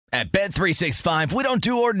At Bet365, we don't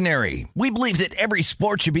do ordinary. We believe that every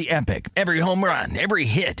sport should be epic. Every home run, every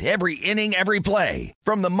hit, every inning, every play.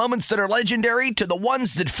 From the moments that are legendary to the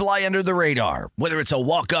ones that fly under the radar. Whether it's a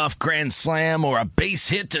walk-off grand slam or a base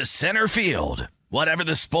hit to center field. Whatever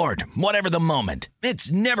the sport, whatever the moment.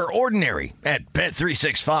 It's never ordinary at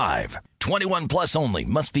Bet365. 21 plus only.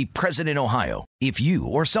 Must be present in Ohio. If you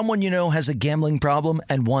or someone you know has a gambling problem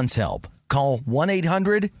and wants help, call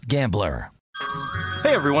 1-800-GAMBLER.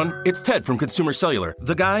 Hey everyone, it's Ted from Consumer Cellular,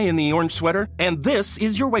 the guy in the orange sweater, and this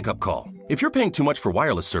is your wake-up call. If you're paying too much for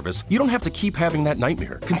wireless service, you don't have to keep having that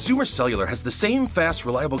nightmare. Consumer Cellular has the same fast,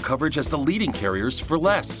 reliable coverage as the leading carriers for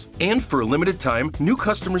less. And for a limited time, new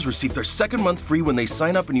customers receive their second month free when they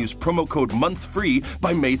sign up and use promo code MONTHFREE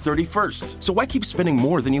by May 31st. So why keep spending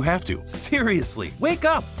more than you have to? Seriously, wake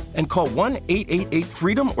up and call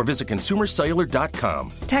 1-888-FREEDOM or visit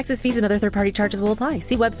consumercellular.com. Taxes, fees, and other third-party charges will apply.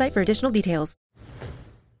 See website for additional details.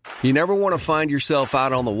 You never want to find yourself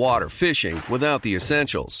out on the water fishing without the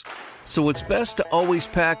essentials. So it's best to always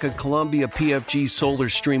pack a Columbia PFG Solar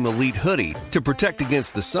Stream Elite hoodie to protect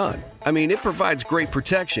against the sun. I mean, it provides great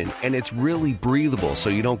protection and it's really breathable so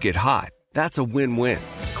you don't get hot. That's a win-win.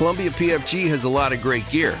 Columbia PFG has a lot of great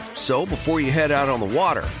gear. So before you head out on the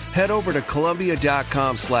water, head over to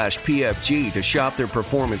Columbia.com/PFG to shop their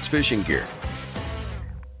performance fishing gear.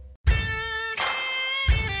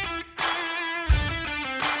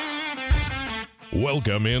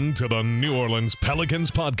 Welcome into the New Orleans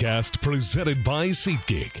Pelicans podcast presented by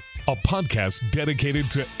SeatGeek, a podcast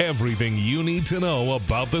dedicated to everything you need to know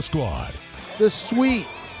about the squad. The sweet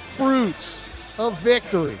fruits of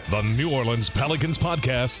victory. The New Orleans Pelicans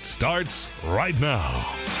podcast starts right now.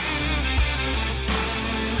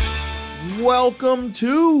 Welcome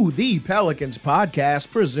to the Pelicans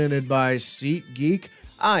podcast presented by SeatGeek.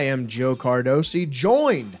 I am Joe Cardosi,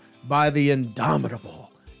 joined by the indomitable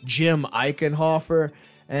Jim Eichenhofer.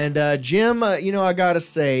 And Jim, I got to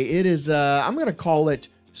say, it is, I'm going to call it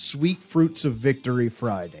Sweet Fruits of Victory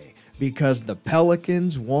Friday because the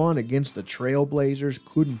Pelicans won against the Trailblazers.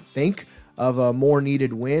 Couldn't think of a more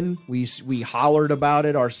needed win. We hollered about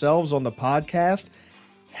it ourselves on the podcast,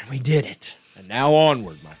 and we did it. And now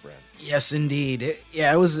onward, my friend. Yes, indeed.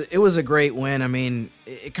 It was a great win. I mean,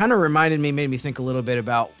 it kind of made me think a little bit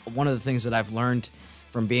about one of the things that I've learned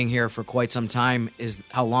from being here for quite some time is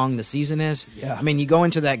how long the season is. Yeah. I mean, you go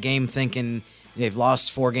into that game thinking they've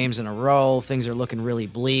lost 4 games in a row, things are looking really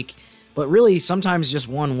bleak, but really sometimes just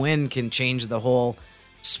one win can change the whole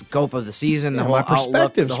scope of the season, the whole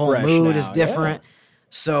outlook, the whole mood is different. Yeah.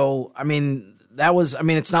 So, I mean,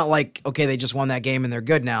 it's not like, okay, they just won that game and they're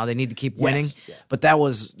good now. They need to keep winning. Yes. Yeah. But that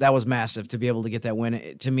was massive to be able to get that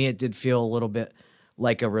win. To me, it did feel a little bit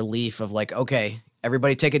like a relief of like, okay,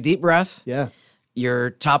 everybody take a deep breath. Yeah. Your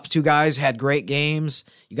top 2 guys had great games.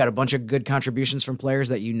 You got a bunch of good contributions from players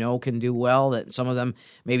that you know can do well, that some of them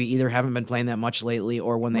maybe either haven't been playing that much lately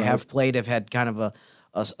or when they have played have had kind of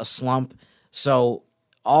a slump. So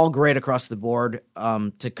all great across the board.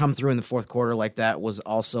 To come through in the fourth quarter like that was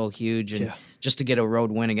also huge. And just to get a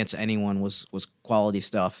road win against anyone was quality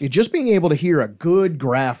stuff. Just being able to hear a good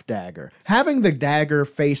graph dagger. Having the dagger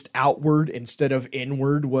faced outward instead of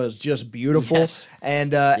inward was just beautiful. Yes.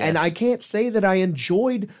 And I can't say that I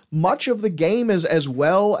enjoyed much of the game as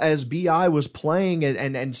well as B.I. was playing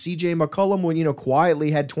and C.J. McCollum, when,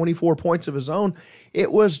 quietly had 24 points of his own.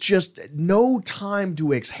 It was just no time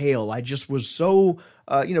to exhale. I just was so,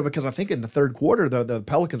 because I think in the third quarter, the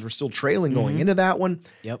Pelicans were still trailing going into that one.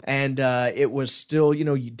 Yep. And it was still,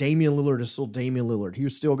 Damian Lillard is still Damian Lillard. He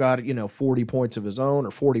still got, 40 points of his own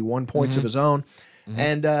or 41 points of his own.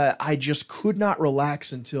 And I just could not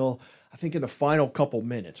relax until I think in the final couple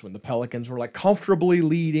minutes when the Pelicans were like comfortably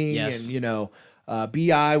leading. Yes. And,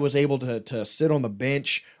 B.I. was able to sit on the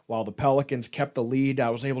bench while the Pelicans kept the lead. I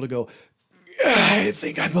was able to go, I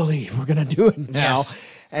believe we're going to do it now. Yes.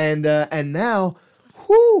 And now,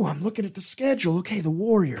 I'm looking at the schedule. Okay, the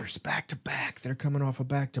Warriors back-to-back. They're coming off a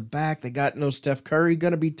back-to-back. They got no Steph Curry.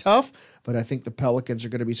 Going to be tough, but I think the Pelicans are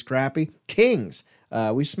going to be scrappy. Kings,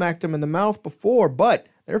 we smacked them in the mouth before, but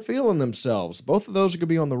they're feeling themselves. Both of those are going to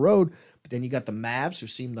be on the road, but then you got the Mavs, who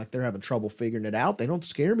seem like they're having trouble figuring it out. They don't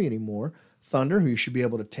scare me anymore. Thunder, who you should be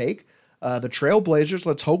able to take. The Trailblazers,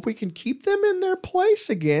 let's hope we can keep them in their place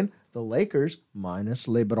again. The Lakers, minus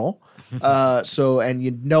LeBron. And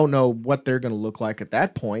you don't know what they're going to look like at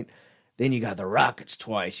that point. Then you got the Rockets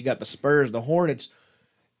twice. You got the Spurs, the Hornets.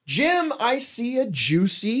 Jim, I see a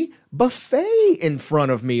juicy buffet in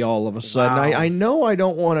front of me all of a sudden. Wow. I know I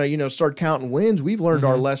don't want to, start counting wins. We've learned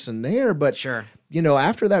our lesson there. But, Sure.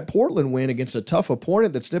 After that Portland win against a tough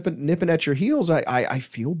opponent that's nipping at your heels, I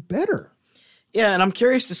feel better. Yeah, and I'm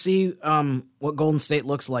curious to see what Golden State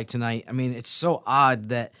looks like tonight. I mean, it's so odd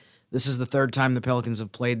that this is the third time the Pelicans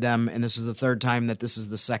have played them, and this is the third time that this is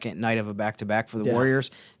the second night of a back-to-back for the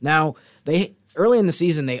Warriors. Now, early in the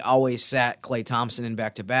season, they always sat Klay Thompson in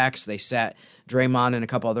back-to-backs. They sat Draymond and a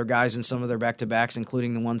couple other guys in some of their back-to-backs,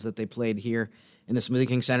 including the ones that they played here in the Smoothie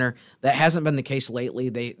King Center. That hasn't been the case lately.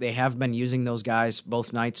 They have been using those guys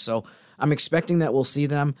both nights, so I'm expecting that we'll see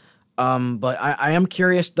them. But I am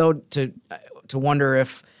curious, though, to wonder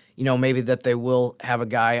if, maybe that they will have a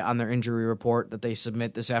guy on their injury report that they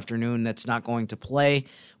submit this afternoon that's not going to play.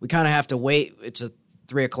 We kind of have to wait. It's a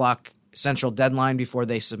 3:00 Central deadline before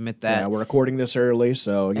they submit that. Yeah, we're recording this early,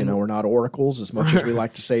 so we're not oracles as much as we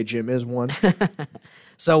like to say Jim is one.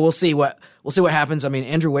 So we'll see what happens. I mean,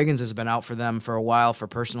 Andrew Wiggins has been out for them for a while for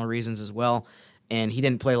personal reasons as well, and he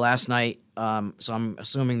didn't play last night. So I'm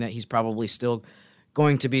assuming that he's probably still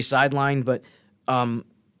going to be sidelined. But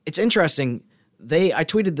it's interesting. I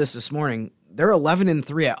tweeted this morning. They're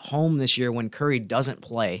 11-3 at home this year when Curry doesn't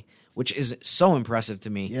play, which is so impressive to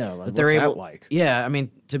me. Yeah, like, they're what's able, that like? Yeah, I mean,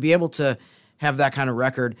 to be able to have that kind of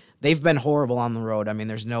record, they've been horrible on the road. I mean,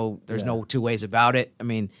 there's no two ways about it. I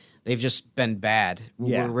mean, they've just been bad.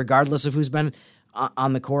 Yeah. Regardless of who's been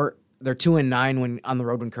on the court, they're 2-9 when on the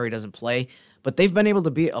road when Curry doesn't play. But they've been able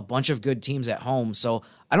to beat a bunch of good teams at home. So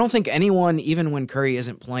I don't think anyone, even when Curry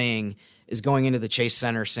isn't playing, is going into the Chase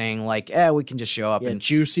Center saying like, we can just show up and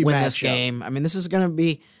juicy win matchup. This game. I mean, this is gonna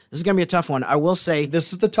be a tough one. I will say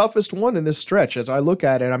this is the toughest one in this stretch. As I look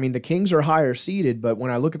at it, I mean, the Kings are higher seeded, but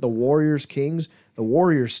when I look at the Warriors-Kings, the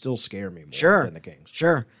Warriors still scare me more than the Kings.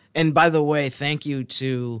 Sure. And by the way, thank you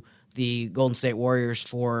to the Golden State Warriors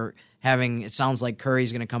for having, it sounds like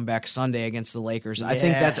Curry's going to come back Sunday against the Lakers. Yeah. I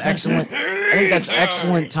think that's excellent. I think that's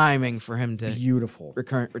excellent timing for him to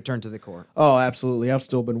return to the court. Oh, absolutely. I've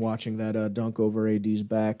still been watching that dunk over AD's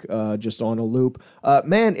back just on a loop.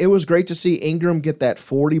 Man, it was great to see Ingram get that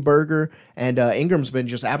 40-burger, and Ingram's been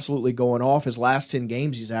just absolutely going off. His last 10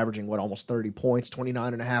 games, he's averaging, almost 30 points,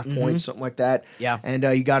 29.5 points, something like that. Yeah. And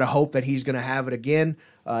you got to hope that he's going to have it again.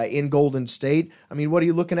 In Golden State. I mean, what are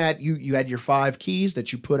you looking at? You had your 5 keys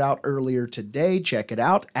that you put out earlier today. Check it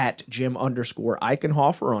out at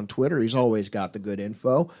Jim_Eichenhofer on Twitter. He's always got the good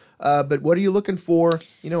info. But what are you looking for,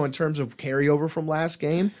 in terms of carryover from last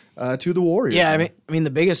game to the Warriors? Yeah, I mean,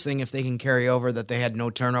 the biggest thing, if they can carry over, that they had no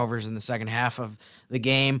turnovers in the second half of the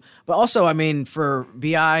game. But also, I mean, for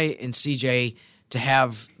BI and CJ to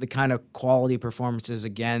have the kind of quality performances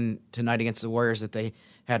again tonight against the Warriors that they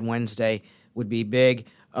had Wednesday would be big.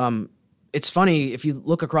 It's funny, if you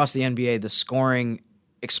look across the NBA, the scoring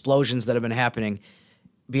explosions that have been happening,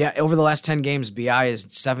 over the last 10 games, BI is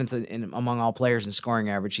 7th among all players in scoring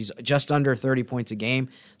average. He's just under 30 points a game.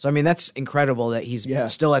 So, I mean, that's incredible that he's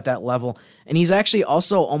still at that level. And he's actually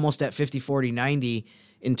also almost at 50-40-90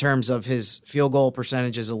 in terms of his field goal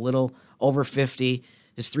percentage is a little over 50.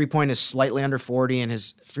 His three-point is slightly under 40, and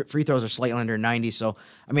his free throws are slightly under 90. So,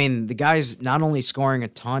 I mean, the guy's not only scoring a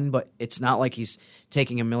ton, but it's not like he's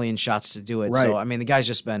taking a million shots to do it. Right. So, I mean, the guy's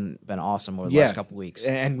just been awesome over the last couple weeks.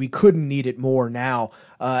 And we couldn't need it more now.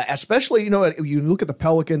 Especially, you look at the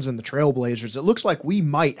Pelicans and the Trailblazers, it looks like we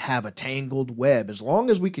might have a tangled web. As long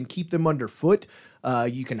as we can keep them underfoot,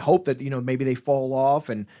 you can hope that, maybe they fall off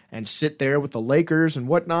and sit there with the Lakers and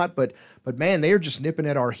whatnot. But man, they are just nipping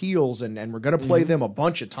at our heels, and we're going to play them a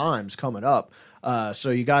bunch of times coming up.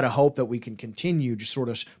 So you got to hope that we can continue just sort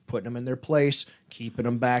of putting them in their place, keeping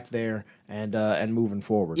them back there, and moving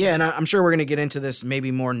forward. Yeah, and I'm sure we're going to get into this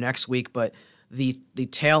maybe more next week, but the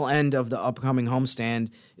tail end of the upcoming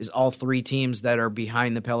homestand is all 3 teams that are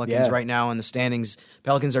behind the Pelicans right now in the standings.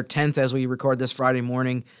 Pelicans are 10th as we record this Friday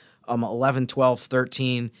morning. 11, 12,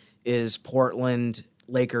 13 is Portland,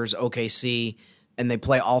 Lakers, OKC, and they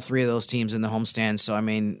play all 3 of those teams in the homestand. So, I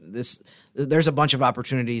mean, there's a bunch of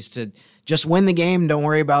opportunities to just win the game. Don't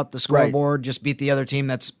worry about the scoreboard. Right. Just beat the other team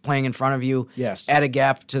that's playing in front of you. Yes. Add a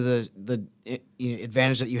gap to the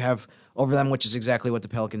advantage that you have over them, which is exactly what the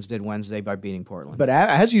Pelicans did Wednesday by beating Portland. But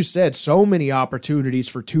as you said, so many opportunities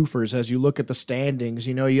for twofers as you look at the standings.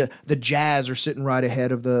 The Jazz are sitting right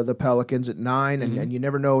ahead of the Pelicans at 9, and you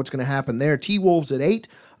never know what's going to happen there. T-Wolves at 8.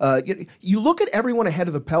 You look at everyone ahead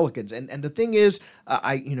of the Pelicans, and the thing is,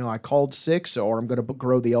 I called 6, or I'm going to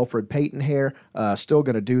grow the Elfrid Payton hair. Still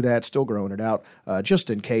going to do that, still growing it out, just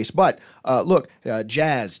in case. But look,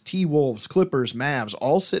 Jazz, T-Wolves, Clippers, Mavs,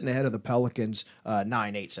 all sitting ahead of the Pelicans,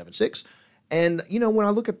 9, 8, 7, 6. And, when I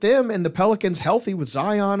look at them and the Pelicans healthy with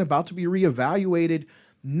Zion about to be reevaluated,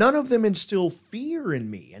 none of them instill fear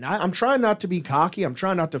in me. And I'm trying not to be cocky. I'm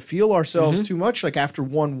trying not to feel ourselves too much like after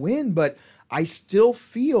one win, but I still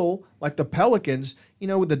feel like the Pelicans,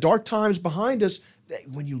 with the dark times behind us,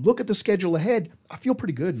 when you look at the schedule ahead, I feel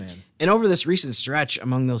pretty good, man. And over this recent stretch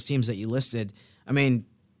among those teams that you listed, I mean,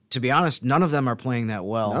 to be honest, none of them are playing that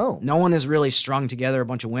well. No one has really strung together a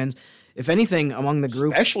bunch of wins. If anything, among the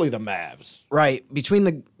group... Especially the Mavs. Right. Between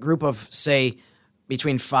the group of, say,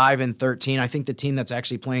 between 5 and 13, I think the team that's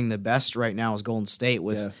actually playing the best right now is Golden State.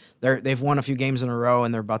 They've won a few games in a row,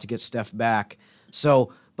 and they're about to get Steph back.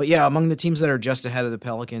 So, but yeah, among the teams that are just ahead of the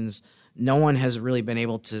Pelicans, no one has really been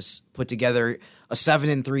able to put together a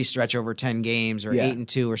 7-3 stretch over 10 games or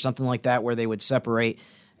 8-2 or something like that where they would separate.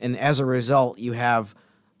 And as a result, you have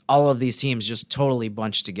all of these teams just totally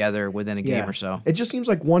bunched together within a game or so. It just seems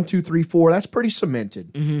like 1, 2, 3, 4. That's pretty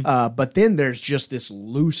cemented. But then there's just this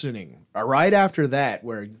loosening right after that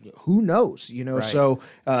where who knows, Right. So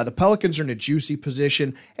the Pelicans are in a juicy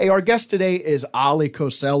position. Hey, our guest today is Ali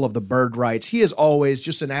Kosel of the Bird Rights. He is always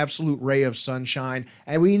just an absolute ray of sunshine,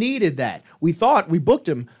 and we needed that. We thought we booked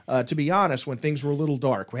him, to be honest, when things were a little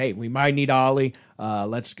dark. Hey, we might need Ali.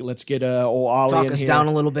 Let's get old Ali Talk in us here. down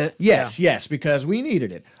a little bit. Yes, because we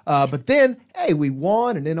needed it. But then, hey, we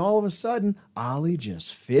won, and then all of a sudden, Ali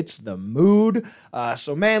just fits the mood.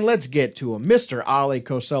 So, man, let's get to him. Mr. Ali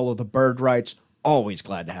Kosel of the Bird Rights. Always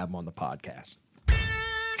glad to have him on the podcast.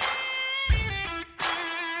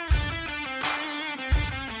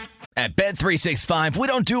 At Bet365, we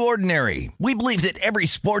don't do ordinary. We believe that every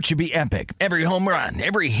sport should be epic. Every home run,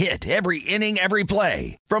 every hit, every inning, every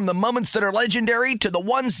play. From the moments that are legendary to the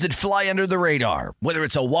ones that fly under the radar. Whether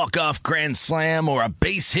it's a walk-off grand slam or a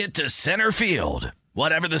base hit to center field.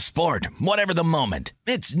 Whatever the sport, whatever the moment.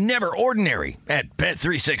 It's never ordinary at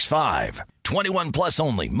Bet365. 21 plus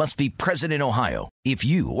only. Must be present in Ohio. If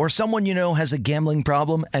you or someone you know has a gambling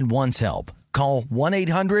problem and wants help, call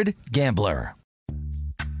 1-800-GAMBLER.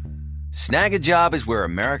 Snag a Job is where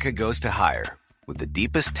America goes to hire, with the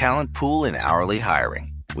deepest talent pool in hourly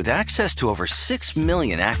hiring. With access to over 6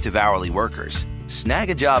 million active hourly workers, Snag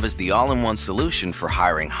a Job is the all-in-one solution for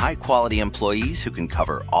hiring high-quality employees who can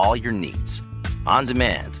cover all your needs. On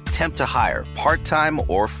demand, temp to hire, part-time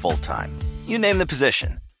or full-time. You name the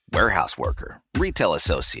position. Warehouse worker, retail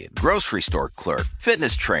associate, grocery store clerk,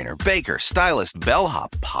 fitness trainer, baker, stylist,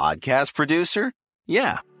 bellhop, podcast producer.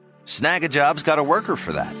 Yeah, Snag a Job's got a worker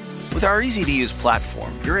for that. With our easy-to-use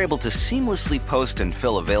platform, you're able to seamlessly post and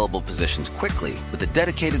fill available positions quickly with a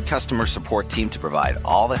dedicated customer support team to provide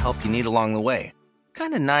all the help you need along the way.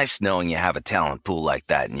 Kind of nice knowing you have a talent pool like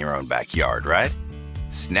that in your own backyard, right?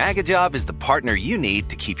 Snag a Job is the partner you need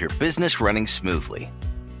to keep your business running smoothly.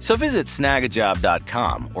 So visit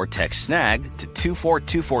snagajob.com or text snag to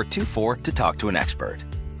 242424 to talk to an expert.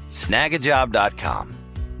 Snagajob.com,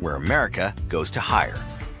 where America goes to hire.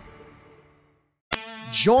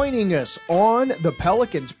 Joining us on the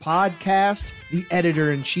Pelicans podcast, the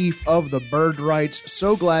editor-in-chief of the Bird Rights.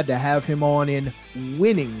 So glad to have him on in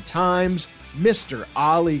winning times, Mr.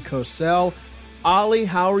 Ali Kosel. Ali,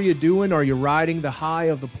 how are you doing? Are you riding the high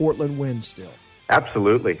of the Portland win still?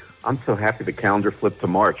 Absolutely. I'm so happy the calendar flipped to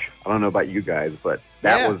March. I don't know about you guys, but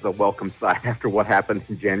that was a welcome sight after what happened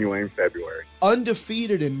in January and February.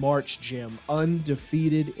 Undefeated in March, Jim.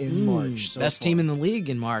 Undefeated in March. So best far. Team in the league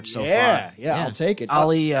in March so far. Yeah, I'll take it.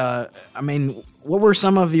 Ali, I mean, what were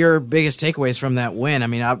some of your biggest takeaways from that win? I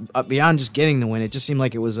mean, beyond just getting the win, it just seemed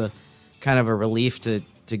like it was a kind of a relief to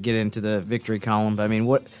get into the victory column. But I mean,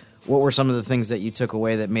 what were some of the things that you took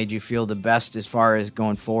away that made you feel the best as far as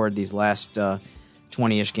going forward these last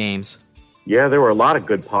 20-ish games? Yeah, there were a lot of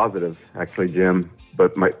good positives, actually, Jim.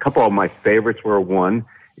 But a couple of my favorites were, one,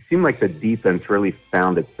 it seemed like the defense really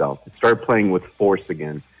found itself. It started playing with force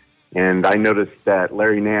again. And I noticed that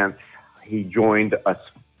Larry Nance, he joined us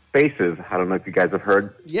Spaces. I don't know if you guys have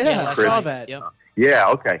heard. Yeah, I saw that. Yep. Yeah,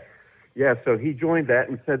 okay. Yeah, so he joined that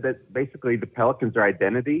and said that basically the Pelicans'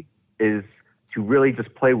 identity is to really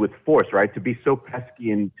just play with force, right? To be so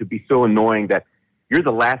pesky and to be so annoying that you're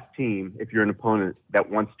the last team, if you're an opponent, that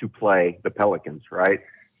wants to play the Pelicans, right?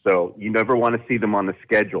 So you never want to see them on the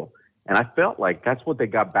schedule. And I felt like that's what they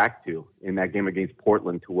got back to in that game against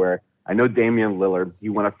Portland, to where I know Damian Lillard, he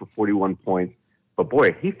went up for 41 points, but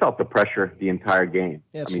boy, he felt the pressure the entire game.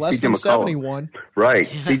 Yeah, it's less than 71. Right.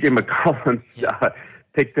 C.J. McCollum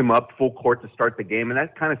picked him up full court to start the game, and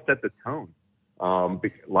that kind of set the tone. A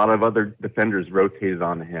lot of other defenders rotated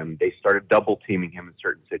on him. They started double-teaming him in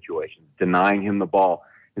certain situations, denying him the ball.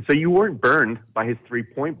 And so you weren't burned by his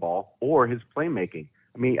three-point ball or his playmaking.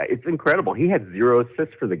 I mean, it's incredible. He had 0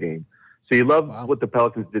 assists for the game. So you love what the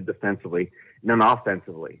Pelicans did defensively and then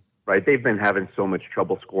offensively, right? They've been having so much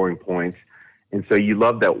trouble scoring points. And so you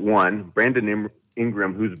love that, one, Brandon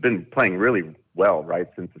Ingram, who's been playing really well, right,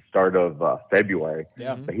 since the start of February.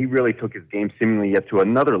 Yeah. But he really took his game seemingly yet to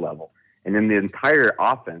another level. And in the entire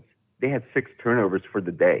offense, they had 6 turnovers for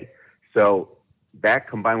the day. So that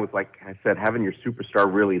combined with, like I said, having your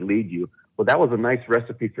superstar really lead you, well, that was a nice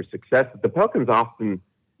recipe for success that the Pelicans often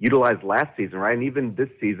utilized last season, right? And even this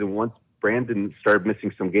season, once Brandon started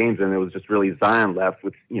missing some games and it was just really Zion left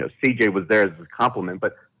with, CJ was there as a complement.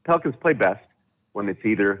 But Pelicans play best when it's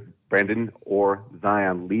either Brandon or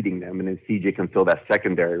Zion leading them, and then CJ can fill that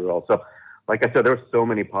secondary role. So, like I said, there were so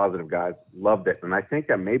many positive guys. Loved it. And I think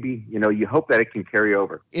that maybe, you hope that it can carry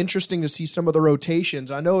over. Interesting to see some of the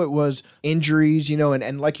rotations. I know it was injuries,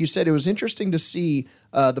 and like you said, it was interesting to see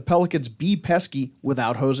the Pelicans be pesky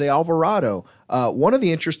without Jose Alvarado. One of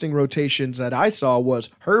the interesting rotations that I saw was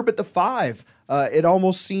Herb at the 5. It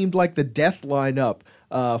almost seemed like the death lineup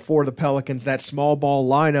for the Pelicans, that small ball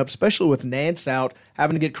lineup, especially with Nance out,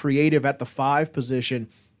 having to get creative at the 5 position.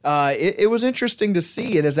 It was interesting to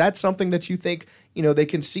see. And is that something that you think, they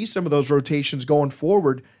can see some of those rotations going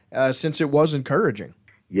forward since it was encouraging?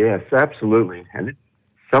 Yes, absolutely. And it's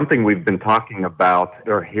something we've been talking about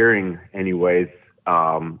or hearing anyways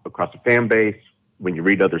across the fan base when you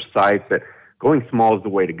read other sites that going small is the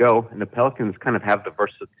way to go. And the Pelicans kind of have the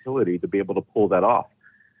versatility to be able to pull that off.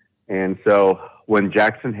 And so when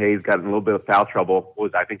Jackson Hayes got in a little bit of foul trouble,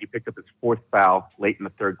 I think he picked up his 4th foul late in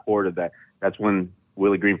the third quarter. That's when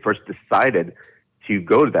Willie Green first decided to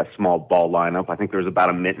go to that small ball lineup. I think there was about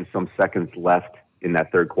a minute and some seconds left in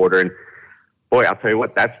that third quarter. And boy, I'll tell you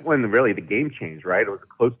what, that's when really the game changed, right? It was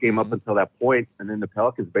a close game up until that point. And then the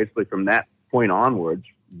Pelicans basically from that point onwards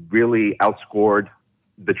really outscored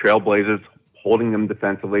the Trailblazers, holding them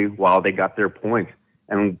defensively while they got their points.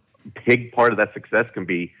 And a big part of that success can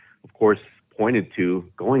be, of course, pointed to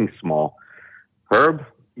going small. Herb,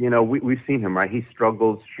 we've seen him, right? He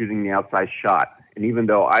struggles shooting the outside shot. And even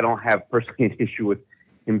though I don't have personally an issue with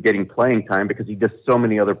him getting playing time because he does so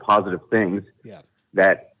many other positive things,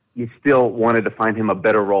 that you still wanted to find him a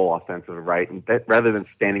better role offensively, right? And that, rather than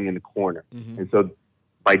standing in the corner. Mm-hmm. And so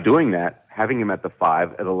by doing that, having him at the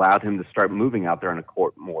 5, it allowed him to start moving out there on the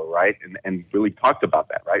court more, right? And really talked about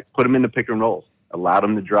that, right? Put him in the pick and rolls, allowed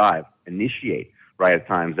him to drive, initiate, right, at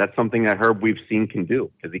times. That's something that Herb we've seen can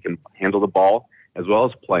do because he can handle the ball as well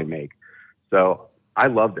as play make. So I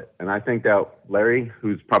loved it. And I think that Larry,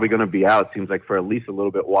 who's probably going to be out, seems like for at least a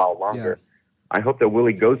little bit while longer, I hope that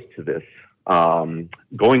Willie goes to this,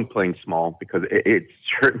 playing small, because it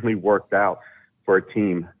certainly worked out for a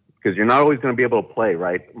team. Because you're not always going to be able to play,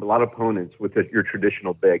 right? A lot of opponents with your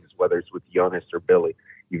traditional bigs, whether it's with Jonas or Billy,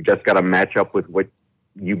 you've just got to match up with what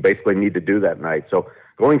you basically need to do that night. So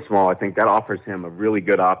going small, I think that offers him a really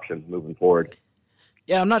good option moving forward.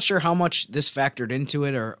 Yeah, I'm not sure how much this factored into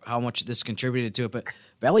it or how much this contributed to it, but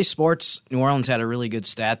Bally Sports New Orleans had a really good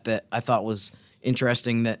stat that I thought was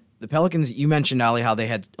interesting, that the Pelicans, you mentioned, Ali, how they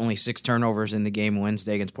had only 6 turnovers in the game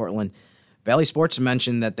Wednesday against Portland. Bally Sports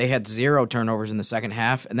mentioned that they had 0 turnovers in the second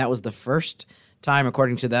half, and that was the first time,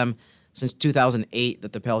 according to them, since 2008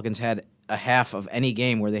 that the Pelicans had a half of any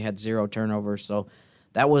game where they had 0 turnovers. So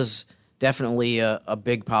that was definitely a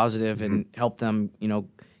big positive and helped them,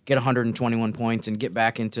 get 121 points and get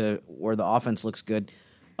back into where the offense looks good.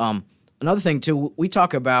 Another thing, too, we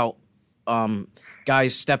talk about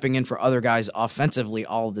guys stepping in for other guys offensively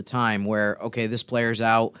all the time where, okay, this player's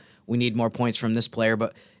out, we need more points from this player,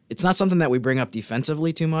 but it's not something that we bring up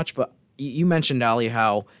defensively too much. But you mentioned, Ali,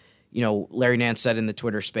 how, Larry Nance said in the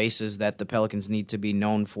Twitter Spaces that the Pelicans need to be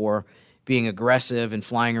known for being aggressive and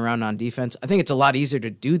flying around on defense. I think it's a lot easier to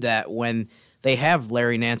do that when they have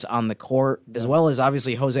Larry Nance on the court, as well as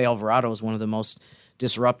obviously Jose Alvarado is one of the most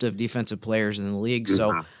disruptive defensive players in the league.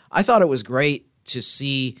 So I thought it was great to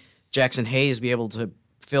see Jackson Hayes be able to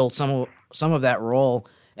fill some of that role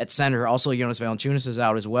at center. Also, Jonas Valanciunas is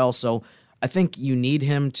out as well. So I think you need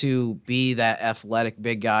him to be that athletic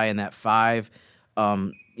big guy in that 5.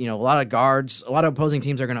 A lot of guards, a lot of opposing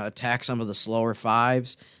teams are going to attack some of the slower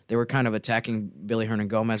 5s. They were kind of attacking Billy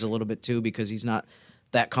Hernangomez a little bit too because he's not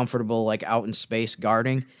that comfortable like out in space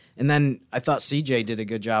guarding. And then I thought CJ did a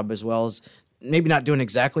good job as well, as maybe not doing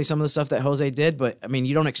exactly some of the stuff that Jose did, but I mean,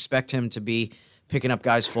 you don't expect him to be picking up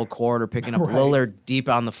guys full court or picking up Lillard deep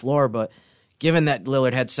on the floor, but given that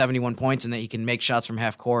Lillard had 71 points and that he can make shots from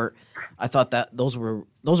half court, I thought that those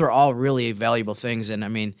were all really valuable things. And I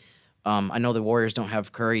mean, I know the Warriors don't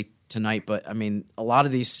have Curry tonight, but I mean, a lot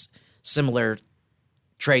of these similar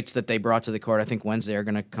traits that they brought to the court, I think Wednesday are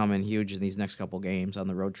going to come in huge in these next couple games on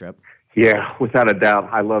the road trip. Yeah, without a doubt.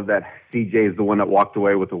 I love that CJ is the one that walked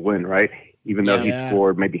away with a win, right? Even though he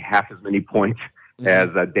scored maybe half as many points as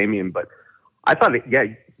Damian. But I thought,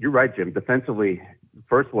 you're right, Jim. Defensively,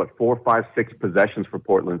 first, 4, 5, 6 possessions for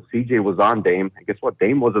Portland. CJ was on Dame. And guess what?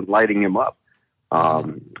 Dame wasn't lighting him up.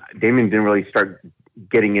 Damian didn't really start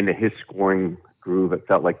getting into his scoring groove, it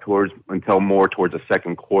felt like, until more towards the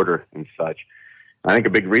second quarter and such. I think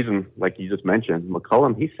a big reason, like you just mentioned,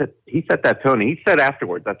 McCollum, he set that tone. He said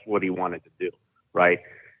afterwards that's what he wanted to do, right?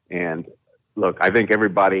 And look, I think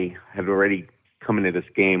everybody had already come into this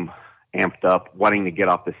game amped up, wanting to get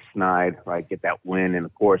off the snide, right, get that win. And,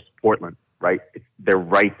 of course, Portland, right, they're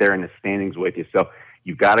right there in the standings with you. So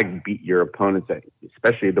you've got to beat your opponents,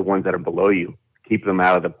 especially the ones that are below you, keep them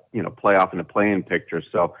out of the playoff and the play-in picture.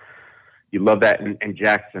 So you love that. And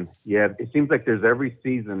Jackson, yeah, it seems like there's every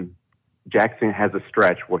season Jackson has a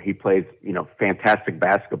stretch where he plays, fantastic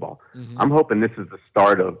basketball. Mm-hmm. I'm hoping this is the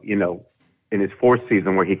start of, in his fourth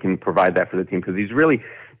season where he can provide that for the team, because he's really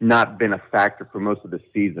not been a factor for most of the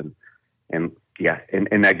season. And yeah,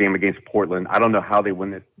 in that game against Portland, I don't know how they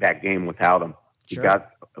win that game without him. Sure. He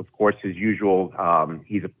got, of course, his usual,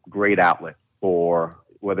 he's a great outlet for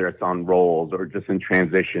whether it's on rolls or just in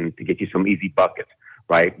transition to get you some easy buckets,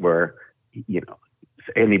 right? Where,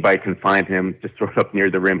 anybody can find him, just throw it up near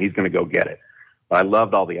the rim, he's going to go get it. But I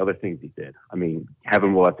loved all the other things he did. I mean,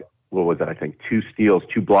 having what was it? I think 2 steals,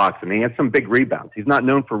 2 blocks, and he had some big rebounds. He's not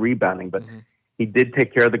known for rebounding, but he did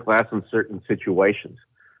take care of the glass in certain situations.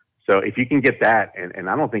 So if you can get that, and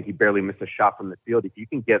I don't think he barely missed a shot from the field, if you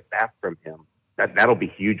can get that from him, that'll be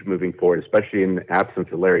huge moving forward, especially in the absence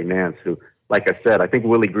of Larry Nance, who, like I said, I think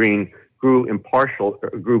Willie Green grew a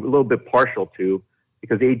little bit partial to,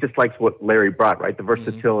 because he just likes what Larry brought, right? The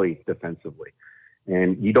versatility defensively.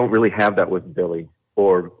 And you don't really have that with Billy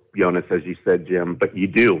or Jonas, as you said, Jim, but you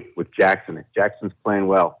do with Jackson. If Jackson's playing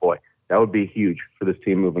well, boy, that would be huge for this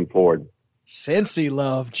team moving forward. Cincy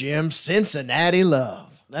love, Jim. Cincinnati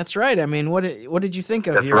love. That's right. I mean, what did you think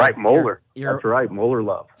of That's right, Moeller. That's right, Moeller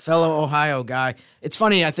love. Fellow Ohio guy. It's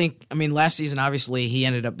funny, last season, obviously, he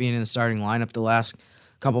ended up being in the starting lineup the last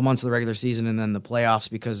couple months of the regular season and then the playoffs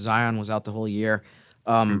because Zion was out the whole year.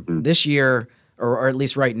 This year, or at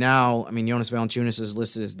least right now, Jonas Valanciunas is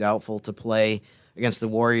listed as doubtful to play against the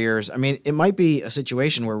Warriors. It might be a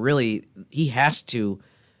situation where really he has to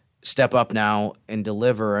step up now and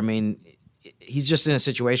deliver. He's just in a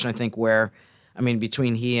situation, I think, where,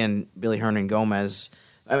 between he and Billy Hernangomez,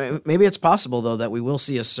 maybe it's possible, though, that we will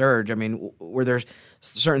see a surge. Were there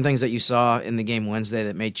certain things that you saw in the game Wednesday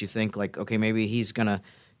that made you think, like, okay, maybe he's going to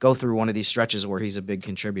go through one of these stretches where he's a big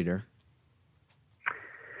contributor?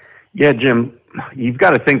 Yeah, Jim, you've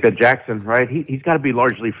got to think that Jackson, right, he's got to be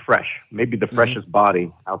largely fresh, maybe the freshest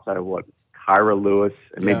body outside of Kyra Lewis,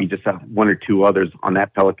 and maybe just have 1 or 2 others on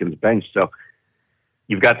that Pelicans bench. So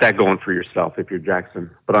you've got that going for yourself if you're Jackson.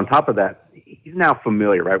 But on top of that, he's now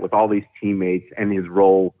familiar, right, with all these teammates and his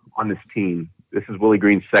role on this team. This is Willie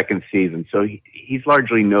Green's second season, so he's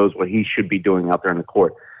largely knows what he should be doing out there on the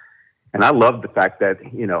court. And I love the fact that,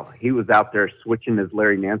 he was out there switching as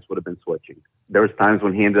Larry Nance would have been switching. There was times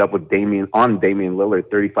when he ended up with Damian Lillard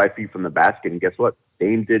 35 feet from the basket, and guess what?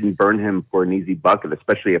 Dame didn't burn him for an easy bucket,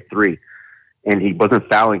 especially a 3. And he wasn't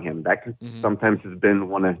fouling him. That sometimes has been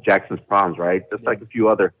one of Jackson's problems, right? Just like a few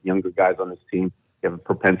other younger guys on this team. You have a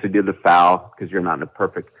propensity to foul because you're not in a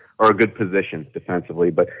perfect or a good position defensively.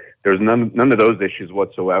 But there's none of those issues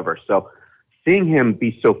whatsoever. So seeing him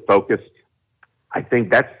be so focused, I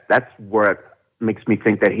think that's where it makes me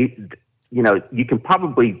think that he, you can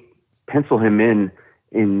probably pencil him in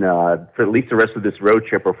for at least the rest of this road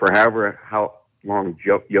trip or for how long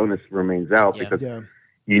Jonas remains out, because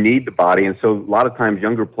you need the body. And so a lot of times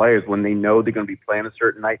younger players, when they know they're going to be playing a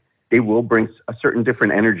certain night, they will bring a certain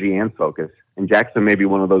different energy and focus. And Jackson may be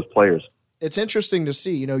one of those players. It's interesting to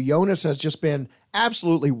see. Jonas has just been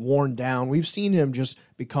absolutely worn down. We've seen him just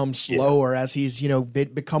become slower as he's,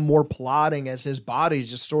 become more plodding, as his body's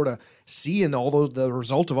just sort of seeing the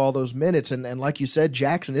result of all those minutes. And like you said,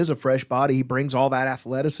 Jackson is a fresh body. He brings all that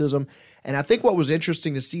athleticism. And I think what was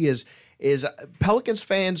interesting to see is Pelicans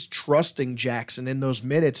fans trusting Jackson in those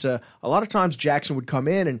minutes. A lot of times Jackson would come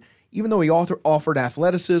in, and even though he offered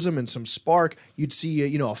athleticism and some spark, you'd see a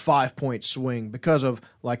 5-point swing because of,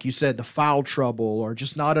 like you said, the foul trouble or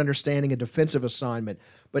just not understanding a defensive assignment.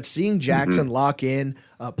 But seeing Jackson lock in,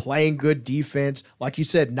 playing good defense, like you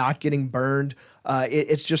said, not getting burned,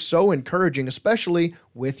 it's just so encouraging, especially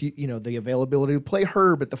with the availability to play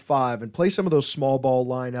Herb at the 5 and play some of those small ball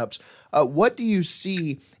lineups. What do you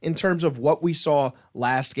see in terms of what we saw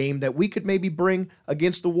last game that we could maybe bring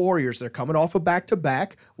against the Warriors? They're coming off a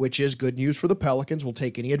back-to-back, which is good news for the Pelicans. We'll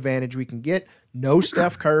take any advantage we can get. No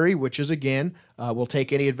Steph Curry, which is, again, we'll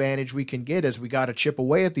take any advantage we can get as we got to chip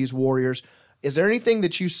away at these Warriors. Is there anything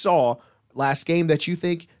that you saw last game that you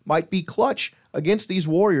think might be clutch against these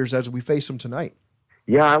Warriors as we face them tonight?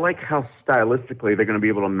 Yeah, I like how stylistically they're going to be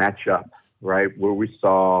able to match up, right? Where we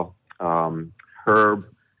saw Herb,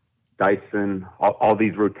 Dyson, all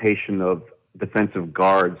these rotation of defensive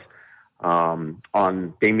guards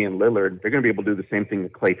on Damian Lillard. They're going to be able to do the same thing to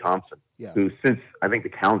Klay Thompson, who, since I think the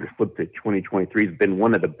calendar flipped to 2023, has been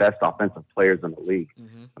one of the best offensive players in the league.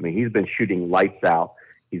 I mean, he's been shooting lights out.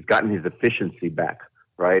 He's gotten his efficiency back,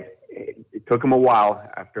 right? It took him a while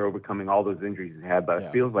after overcoming all those injuries he had, but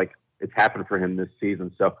it feels like it's happened for him this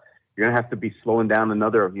season. So you're going to have to be slowing down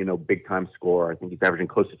another, big-time scorer. I think he's averaging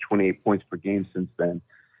close to 28 points per game since then.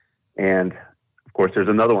 And, of course, there's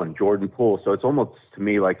another one, Jordan Poole. So it's almost, to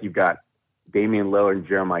me, like you've got Damian Lillard and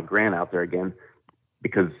Jeremiah Grant out there again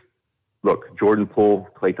because, look, Jordan Poole,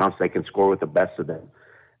 Klay Thompson, they can score with the best of them.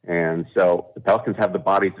 And so the Pelicans have the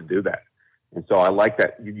bodies to do that. And so I like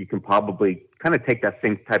that you can probably kind of take that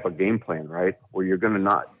same type of game plan, right? Where you're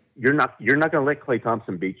not going to let Klay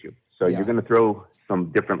Thompson beat you. So you're going to throw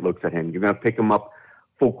some different looks at him. You're going to pick him up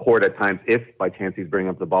full court at times if by chance he's bringing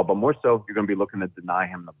up the ball, but more so you're going to be looking to deny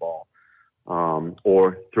him the ball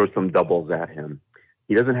or throw some doubles at him.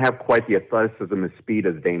 He doesn't have quite the athleticism and speed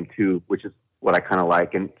as Dame 2, which is what I kind of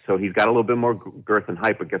like. And so he's got a little bit more girth and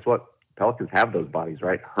height, but guess what? Pelicans have those bodies,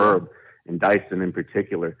 right? Herb and Dyson in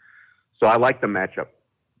particular. So I like the matchup.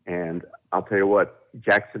 And I'll tell you what,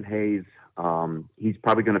 Jackson Hayes, he's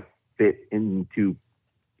probably going to fit into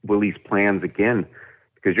Willie's plans again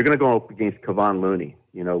because you're going to go up against Kevon Looney.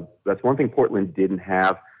 That's one thing Portland didn't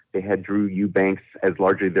have. They had Drew Eubanks as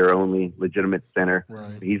largely their only legitimate center.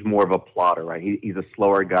 Right. He's more of a plotter, right? He's a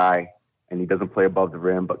slower guy, and he doesn't play above the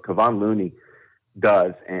rim. But Kevon Looney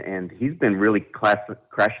does, and he's been really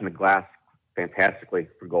crashing the glass fantastically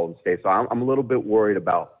for Golden State. So I'm a little bit worried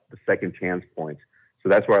about the second chance points. So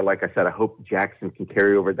that's where, like I said, I hope Jackson can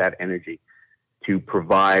carry over that energy to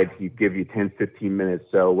provide, give you 10, 15 minutes.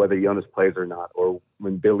 So whether Jonas plays or not, or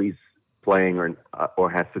when Billy's playing or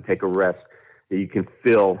has to take a rest, that you can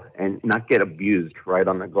fill and not get abused right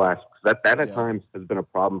on the glass. That at times has been a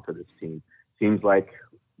problem for this team. Seems like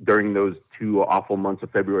during those 2 awful months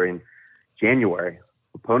of February and January,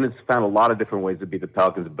 opponents found a lot of different ways to beat the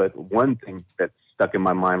Pelicans. But one thing that stuck in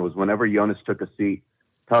my mind was whenever Jonas took a seat,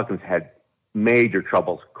 Pelicans had major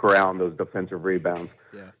troubles corralling those defensive rebounds.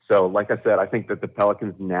 Yeah. So, like I said, I think that the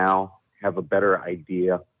Pelicans now have a better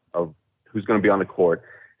idea of who's going to be on the court,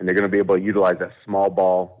 and they're going to be able to utilize that small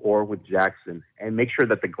ball or with Jackson and make sure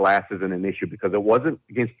that the glass isn't an issue because it wasn't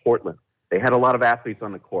against Portland. They had a lot of athletes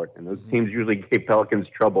on the court, and those teams usually gave Pelicans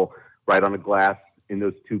trouble right on the glass in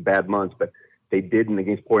those 2 bad months, but they didn't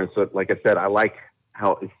against Portland. So, like I said, I like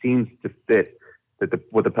how it seems to fit that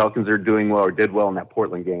what the Pelicans are doing well or did well in that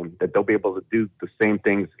Portland game, that they'll be able to do the same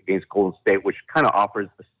things against Golden State, which kind of offers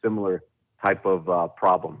a similar type of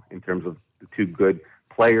problem in terms of the 2 good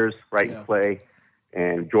players, right, in play,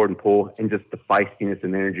 and Jordan Poole, and just the feistiness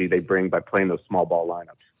and energy they bring by playing those small ball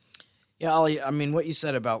lineups. Yeah, Ollie, I mean, what you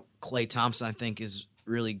said about Klay Thompson, I think, is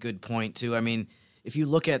really good point, too. I mean, if you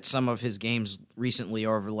look at some of his games recently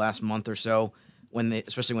or over the last month or so,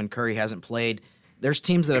 especially when Curry hasn't played, there's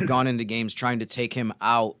teams that have gone into games trying to take him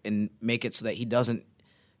out and make it so that he doesn't,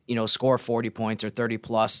 score 40 points or 30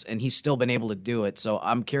 plus, and he's still been able to do it. So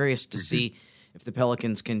I'm curious to see if the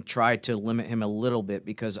Pelicans can try to limit him a little bit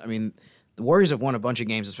because, I mean, the Warriors have won a bunch of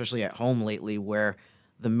games, especially at home lately, where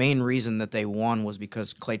the main reason that they won was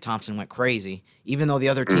because Klay Thompson went crazy, even though the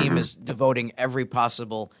other team is devoting every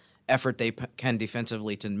possible effort they can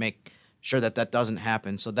defensively to make sure that doesn't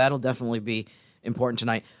happen. So that'll definitely be important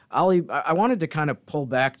tonight. Ollie, I wanted to kind of pull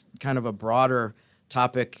back kind of a broader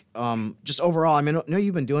topic. Just overall, I mean, I know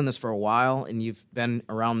you've been doing this for a while and you've been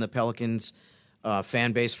around the Pelicans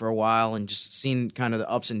fan base for a while and just seen kind of the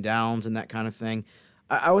ups and downs and that kind of thing.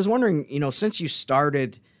 I was wondering, since you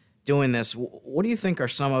started doing this, what do you think are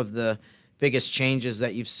some of the biggest changes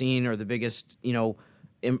that you've seen or the biggest,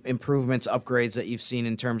 improvements, upgrades that you've seen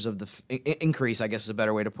in terms of the increase, I guess is a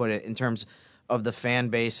better way to put it, in terms of the fan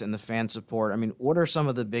base and the fan support? I mean, what are some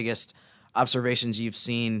of the biggest observations you've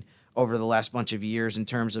seen over the last bunch of years in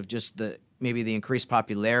terms of just maybe the increased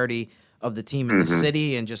popularity of the team in the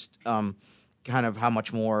city and just kind of how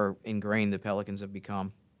much more ingrained the Pelicans have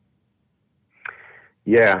become?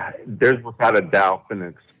 Yeah, there's without a doubt been an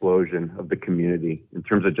explosion of the community in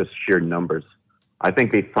terms of just sheer numbers. I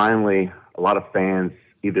think a lot of fans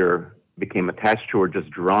either became attached to or just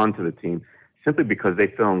drawn to the team simply because they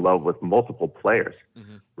fell in love with multiple players,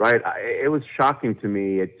 right? It was shocking to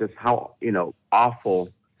me. It's just how, awful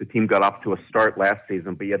the team got off to a start last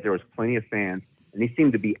season, but yet there was plenty of fans, and they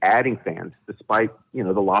seemed to be adding fans despite, the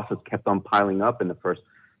losses kept on piling up in the first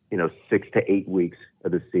 6 to 8 weeks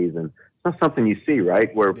of the season. It's not something you see,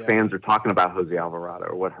 right? Where fans are talking about Jose Alvarado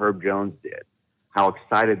or what Herb Jones did, how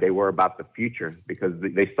excited they were about the future because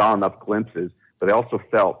they saw enough glimpses, but they also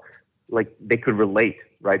felt like they could relate,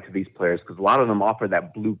 right, to these players because a lot of them offer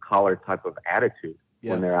that blue-collar type of attitude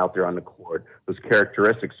when they're out there on the court, those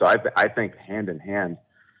characteristics. So I think hand in hand,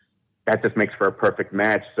 that just makes for a perfect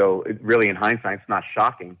match. So it really, in hindsight, it's not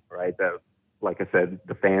shocking, right, that, like I said,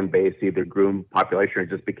 the fan base, either grew population or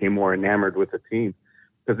just became more enamored with the team.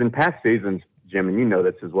 Because in past seasons, Jim, and you know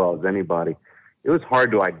this as well as anybody, it was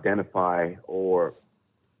hard to identify or,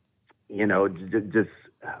 just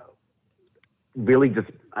really just,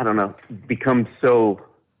 I don't know, become so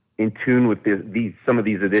in tune with some of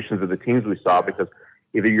these editions of the teams we saw because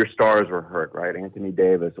either your stars were hurt, right, Anthony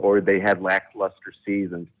Davis, or they had lackluster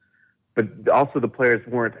seasons. But also the players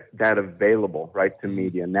weren't that available, right, to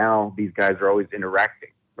media. Now these guys are always interacting,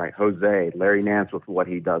 right? Jose, Larry Nance with what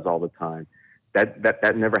he does all the time.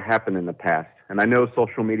 That never happened in the past. And I know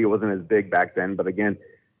social media wasn't as big back then, but again,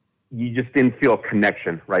 you just didn't feel a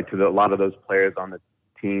connection, right, to a lot of those players on the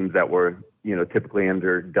teams that were, typically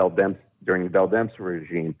under during the Dell Demps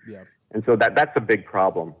regime. Yeah. And so that's a big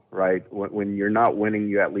problem, right? When you're not winning,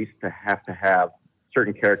 you at least have to have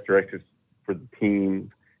certain characteristics for the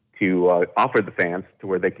team to offer the fans to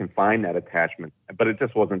where they can find that attachment. But it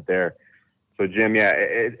just wasn't there. So, Jim,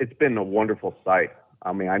 it's been a wonderful sight.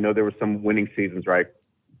 I mean, I know there were some winning seasons, right?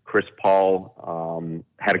 Chris Paul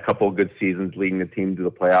had a couple of good seasons leading the team to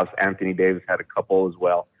the playoffs. Anthony Davis had a couple as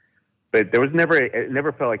well. But it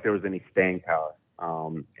never felt like there was any staying power.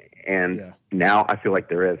 Now I feel like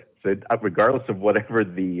there is. So regardless of whatever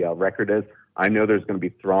the record is, I know there's going to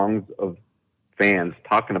be throngs of fans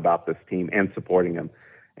talking about this team and supporting them.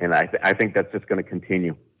 And I think that's just going to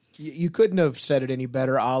continue. You couldn't have said it any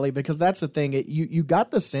better, Ollie, because that's the thing. You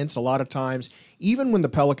got the sense a lot of times, even when the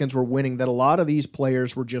Pelicans were winning, that a lot of these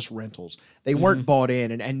players were just rentals. They weren't bought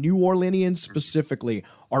in. And New Orleanians specifically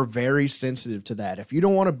are very sensitive to that. If you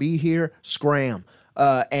don't want to be here, scram.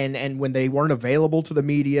 And when they weren't available to the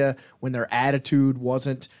media, when their attitude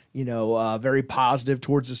wasn't, very positive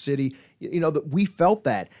towards the city, we felt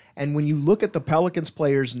that. And when you look at the Pelicans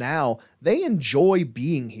players now, they enjoy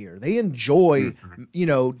being here. They enjoy,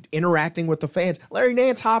 interacting with the fans. Larry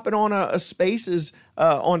Nance hopping on a Spaces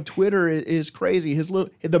on Twitter is crazy.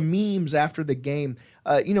 The memes after the game,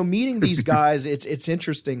 meeting these guys, it's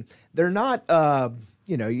interesting. They're not,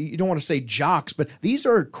 you don't want to say jocks, but these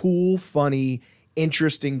are cool, funny,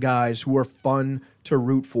 interesting guys who are fun to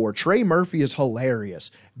root for. Trey Murphy is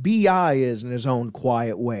hilarious. B.I. is in his own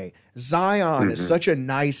quiet way. Zion is such a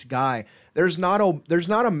nice guy. There's not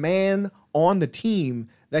a man on the team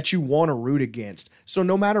that you want to root against. So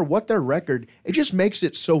no matter what their record, it just makes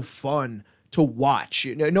it so fun to watch.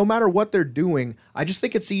 No matter what they're doing, I just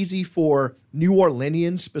think it's easy for New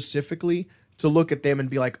Orleanians specifically to look at them and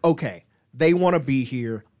be like, okay, they want to be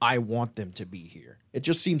here. I want them to be here. It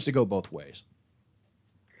just seems to go both ways.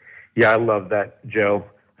 Yeah, I love that, Joe.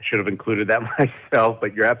 I should have included that myself,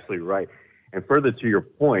 but you're absolutely right. And further to your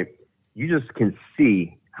point, you just can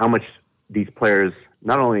see how much these players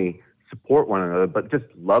not only support one another, but just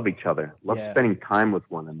love each other, love spending time with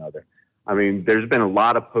one another. I mean, there's been a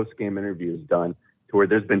lot of post-game interviews done to where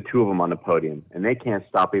there's been two of them on the podium, and they can't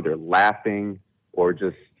stop either laughing or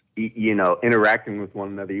just, interacting with one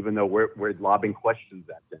another, even though we're lobbing questions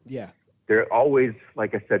at them. Yeah. They're always,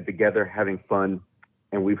 like I said, together having fun.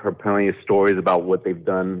 And we've heard plenty of stories about what they've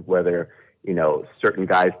done, whether, certain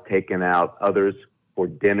guys taking out others for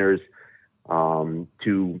dinners,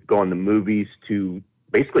 to go in the movies, to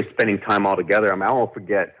basically spending time all together. I mean, I won't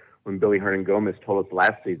forget when Billy Hernan-Gomez told us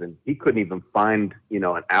last season, he couldn't even find, an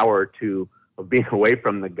hour or two of being away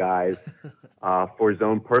from the guys for his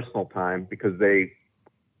own personal time because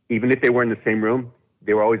even if they were in the same room,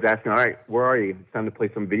 they were always asking, all right, where are you? It's time to play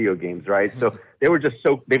some video games, right? So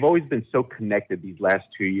they've always been so connected these last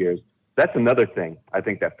 2 years. That's another thing I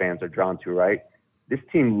think that fans are drawn to, right? This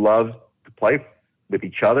team loves to play with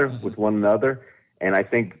each other, with one another. And I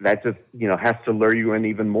think that just, has to lure you in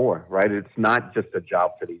even more, right? It's not just a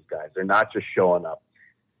job for these guys. They're not just showing up.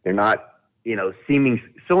 They're not, seeming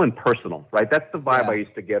so impersonal, right? That's the vibe I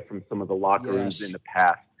used to get from some of the locker rooms in the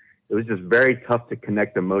past. It was just very tough to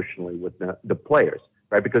connect emotionally with the players,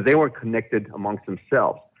 right? Because they weren't connected amongst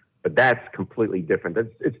themselves. But that's completely different.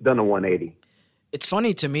 It's done a 180. It's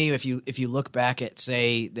funny to me if you look back at,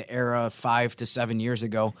 say, the era 5 to 7 years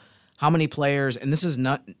ago, how many players, and this is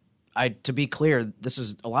not, to be clear, this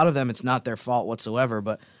is a lot of them, it's not their fault whatsoever,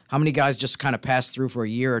 but how many guys just kind of passed through for a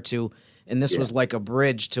year or two, and this was like a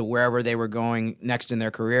bridge to wherever they were going next in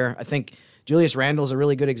their career. I think Julius Randle's a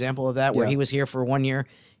really good example of that, where Yeah. he was here for 1 year.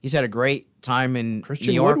 He's had a great time in Christian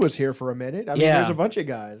New York. Wood was here for a minute. I mean, Yeah. there's a bunch of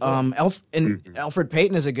guys. Alfred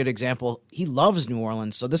Payton is a good example. He loves New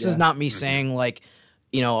Orleans. So this is not me saying like,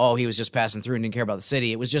 he was just passing through and didn't care about the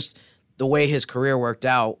city. It was just the way his career worked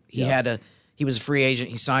out. He was a free agent.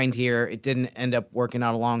 He signed here. It didn't end up working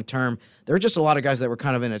out long term. There were just a lot of guys that were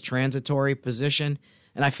kind of in a transitory position,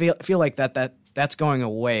 and I feel like that's going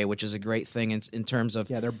away, which is a great thing in terms of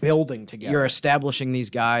they're building together. You're establishing these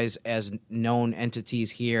guys as known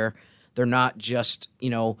entities here. They're not just,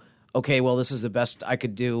 okay, well, this is the best I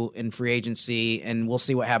could do in free agency, and we'll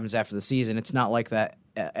see what happens after the season. It's not like that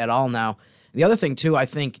at all now. The other thing, too,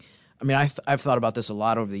 I've thought about this a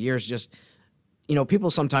lot over the years, just,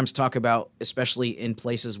 people sometimes talk about, especially in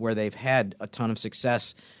places where they've had a ton of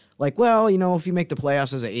success, like, well, if you make the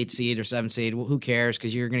playoffs as an 8 seed or 7 seed, well, who cares,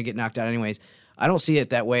 because you're going to get knocked out anyways. I don't see it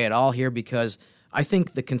that way at all here, because I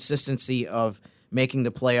think the consistency of making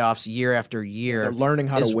the playoffs year after year. They're learning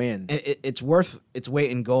how to win. It's worth its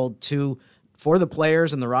weight in gold, too, for the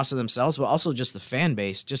players and the roster themselves, but also just the fan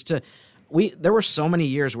base. There were so many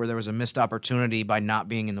years where there was a missed opportunity by not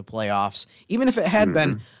being in the playoffs. Even if it had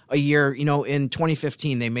been a year, in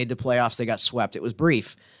 2015, they made the playoffs, they got swept. It was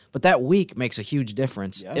brief. But that week makes a huge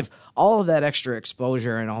difference. Yeah. If all of that extra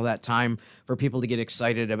exposure and all that time for people to get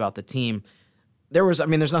excited about the team, there's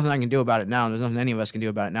nothing I can do about it now. There's nothing any of us can do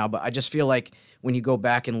about it now. But I just feel like when you go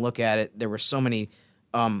back and look at it, there were so many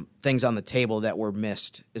things on the table that were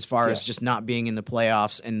missed as far as just not being in the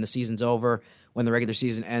playoffs, and the season's over when the regular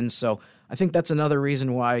season ends. So I think that's another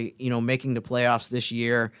reason why, making the playoffs this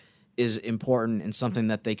year is important and something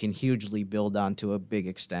that they can hugely build on to a big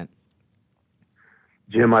extent.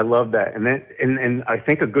 Jim, I love that. And I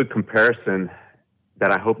think a good comparison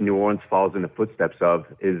that I hope New Orleans follows in the footsteps of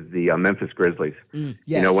is the Memphis Grizzlies.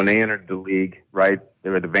 Yes. When they entered the league, right, they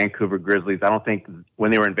were the Vancouver Grizzlies. I don't think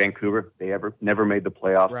when they were in Vancouver, they never made the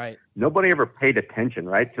playoffs. Right. Nobody ever paid attention,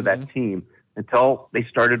 right, to that team until they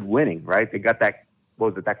started winning, right? They got that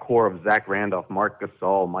core of Zach Randolph, Mark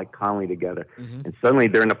Gasol, Mike Conley together. And suddenly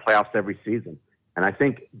they're in the playoffs every season. And I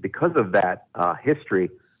think because of that history,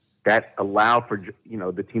 that allowed for,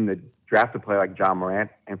 the team to draft a player like Ja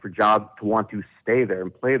Morant and for Ja to want to stay there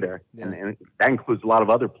and play there. Yeah. And that includes a lot of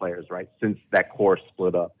other players, right, since that core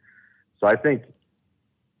split up. So I think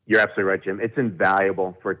you're absolutely right, Jim. It's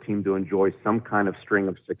invaluable for a team to enjoy some kind of string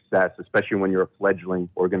of success, especially when you're a fledgling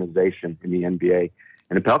organization in the NBA.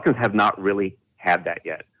 And the Pelicans have not really had that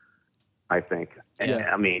yet, I think.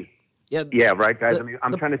 Yeah. Yeah, right, guys?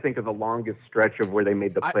 I'm trying to think of the longest stretch of where they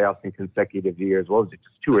made the playoffs in consecutive years. What was it,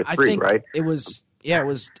 just 2 or 3, I think right? It was 08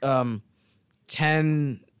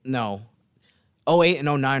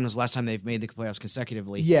 and 09 was the last time they've made the playoffs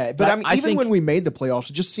consecutively. Yeah, but I think when we made the playoffs,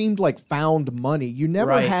 it just seemed like found money. You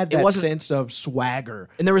never had that sense of swagger.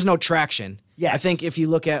 And there was no traction. Yes. I think if you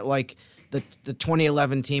look at like the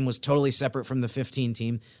 2011 team was totally separate from the 15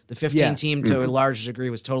 team. The 15 team to a large degree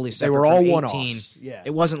was totally separate were from all 18. one-offs. Yeah.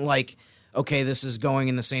 It wasn't like, okay, this is going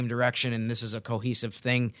in the same direction and this is a cohesive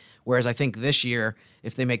thing. Whereas I think this year,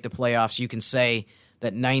 if they make the playoffs, you can say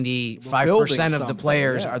that 95% of the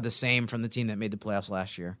players are the same from the team that made the playoffs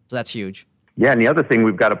last year. So that's huge. Yeah, and the other thing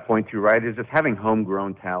we've got to point to, right, is just having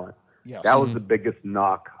homegrown talent. Yes. That was the biggest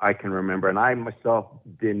knock I can remember, and I myself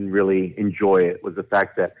didn't really enjoy it, was the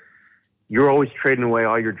fact that you're always trading away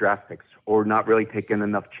all your draft picks or not really taking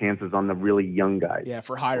enough chances on the really young guys. Yeah,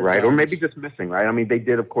 for higher right? guys. Or maybe just missing, right? I mean, they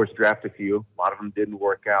did, of course, draft a few. A lot of them didn't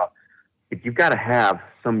work out. But you've got to have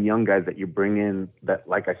some young guys that you bring in that,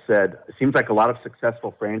 like I said, it seems like a lot of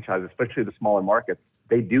successful franchises, especially the smaller markets,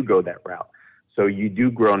 they do go that route. So you do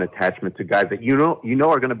grow an attachment to guys that you know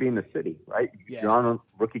are going to be in the city, right? Yeah. You're on a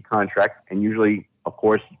rookie contract, and usually, of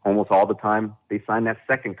course, almost all the time, they sign that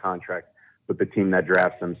second contract with the team that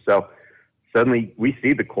drafts them. So suddenly we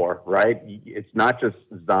see the core, right? It's not just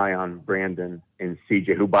Zion, Brandon, and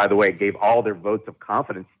CJ, who, by the way, gave all their votes of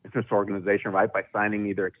confidence in this organization, right, by signing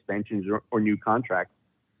either extensions or new contracts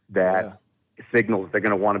that signals they're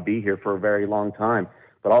going to want to be here for a very long time.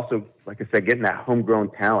 But also, like I said, getting that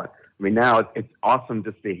homegrown talent. I mean, now it's awesome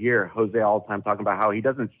just to hear Jose all the time talking about how he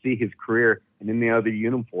doesn't see his career in any other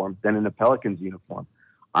uniform than in the Pelicans uniform.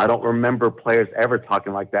 I don't remember players ever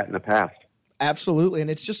talking like that in the past. Absolutely. And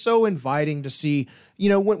it's just so inviting to see,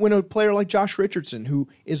 when a player like Josh Richardson, who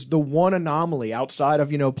is the one anomaly outside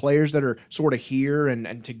of, players that are sort of here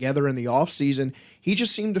and together in the offseason, he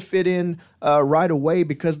just seemed to fit in right away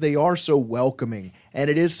because they are so welcoming.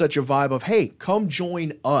 And it is such a vibe of, hey, come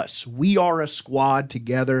join us. We are a squad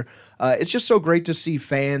together. It's just so great to see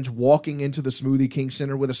fans walking into the Smoothie King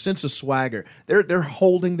Center with a sense of swagger. They're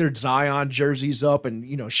holding their Zion jerseys up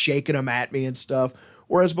and, shaking them at me and stuff.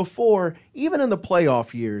 Whereas before, even in the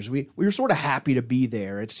playoff years, we were sort of happy to be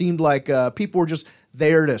there. It seemed like people were just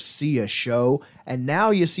there to see a show. And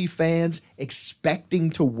now you see fans expecting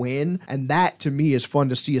to win. And that, to me, is fun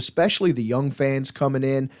to see, especially the young fans coming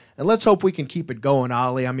in. And let's hope we can keep it going,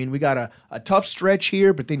 Ollie. I mean, we got a tough stretch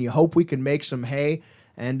here, but then you hope we can make some hay.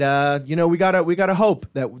 And, we gotta hope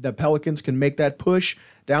that the Pelicans can make that push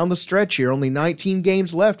down the stretch here. Only 19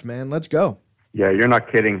 games left, man. Let's go. Yeah, you're not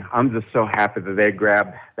kidding. I'm just so happy that they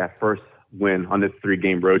grabbed that first win on this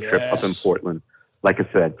 3-game road trip up in Portland. Like I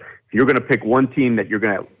said, if you're going to pick one team that you're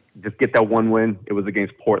going to just get that one win, it was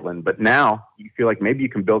against Portland. But now you feel like maybe you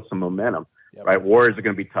can build some momentum, right? Warriors are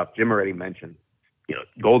going to be tough. Jim already mentioned,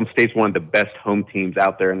 Golden State's one of the best home teams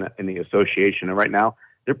out there in the association. And right now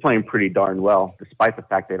they're playing pretty darn well, despite the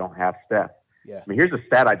fact they don't have Steph. Yeah. I mean, here's a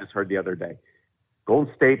stat I just heard the other day.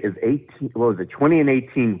 Golden State is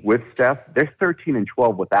 20-18 with Steph. They're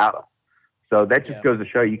 13-12 without him. So that just goes to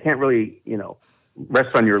show you can't really,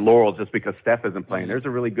 rest on your laurels just because Steph isn't playing. There's a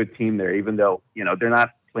really good team there, even though, they're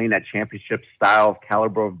not playing that championship style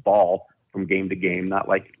caliber of ball from game to game, not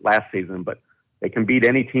like last season, but they can beat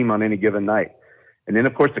any team on any given night. And then,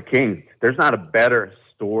 of course, the Kings. There's not a better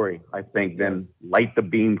story, I think, than Light the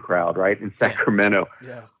Beam crowd, right, in Sacramento.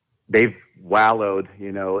 Yeah. They've wallowed,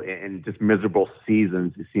 in just miserable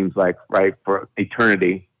seasons, it seems like, right, for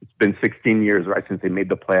eternity. It's been 16 years, right, since they made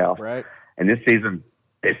the playoffs. Right. And this season,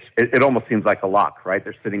 it almost seems like a lock, right?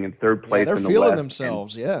 They're sitting in third place in the West. They're feeling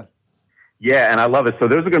themselves, Yeah, and I love it. So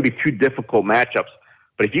those are going to be two difficult matchups.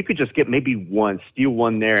 But if you could just get maybe one, steal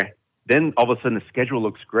one there, then all of a sudden the schedule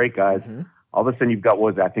looks great, guys. Mm-hmm. All of a sudden you've got,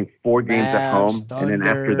 4 games at home. Thunder, and then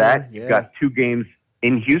after that, you've got 2 games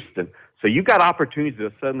in Houston. So you've got opportunities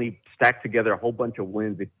to suddenly stack together a whole bunch of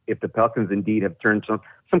wins if the Pelicans indeed have turned some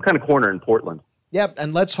kind of corner in Portland. Yep,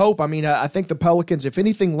 and let's hope. I mean, I think the Pelicans, if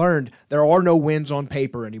anything learned, there are no wins on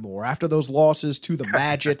paper anymore. After those losses to the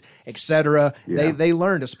Magic, etc., they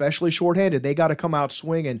learned, especially shorthanded. They got to come out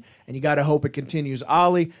swinging, and you got to hope it continues.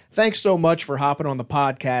 Ollie, thanks so much for hopping on the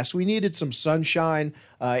podcast. We needed some sunshine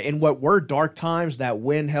in what were dark times. That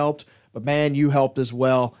win helped, but, man, you helped as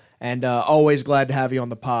well, and always glad to have you on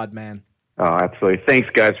the pod, man. Oh, absolutely. Thanks,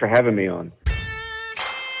 guys, for having me on.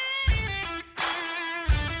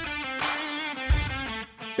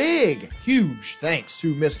 Big, huge thanks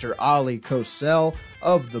to Mr. Ollie Cosell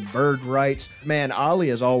of the Bird Rights. Man, Ollie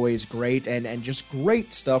is always great, and just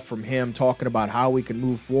great stuff from him talking about how we can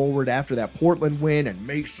move forward after that Portland win and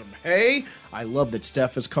make some hay. I love that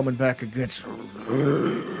Steph is coming back against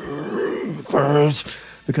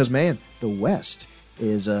because, man, the West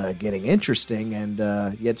is getting interesting, and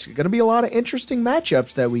it's going to be a lot of interesting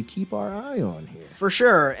matchups that we keep our eye on here. For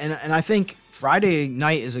sure, and I think Friday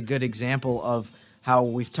night is a good example of how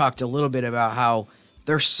we've talked a little bit about how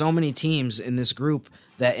there's so many teams in this group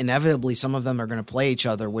that inevitably some of them are going to play each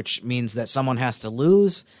other, which means that someone has to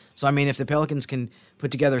lose. So, I mean, if the Pelicans can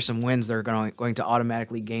put together some wins, they're going to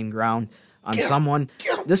automatically gain ground on someone.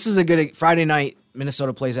 This is a good Friday night.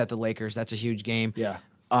 Minnesota plays at the Lakers. That's a huge game. Yeah.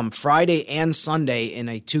 Friday and Sunday in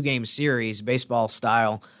a 2-game series, baseball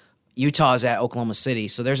style, Utah is at Oklahoma City.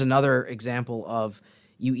 So there's another example of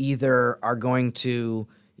you either are going to,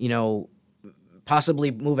 possibly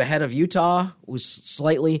move ahead of Utah, who's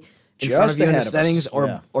slightly in front of you in the standings,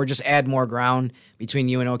 or just add more ground between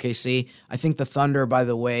you and OKC. I think the Thunder, by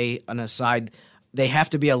the way, on a side, they have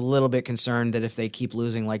to be a little bit concerned that if they keep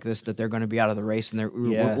losing like this, that they're going to be out of the race. And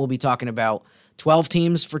we'll be talking about 12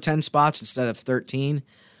 teams for 10 spots instead of 13.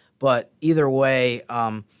 But either way,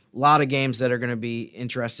 a lot of games that are going to be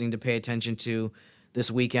interesting to pay attention to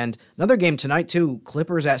this weekend. Another game tonight, too,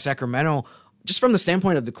 Clippers at Sacramento. Just from the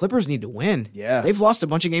standpoint of the Clippers need to win. Yeah. They've lost a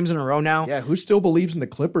bunch of games in a row now. Yeah, who still believes in the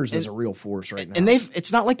Clippers as a real force right now? And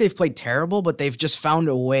it's not like they've played terrible, but they've just found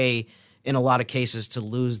a way in a lot of cases to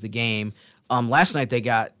lose the game. Last night they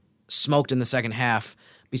got smoked in the second half.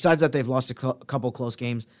 Besides that, they've lost a couple close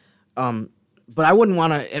games. But I wouldn't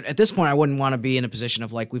want to, at this point, I wouldn't want to be in a position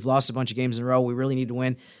of we've lost a bunch of games in a row. We really need to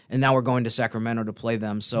win. And now we're going to Sacramento to play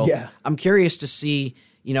them. So I'm curious to see,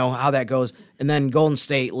 how that goes. And then Golden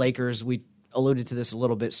State, Lakers, we alluded to this a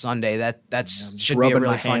little bit Sunday. That's should be a rubbing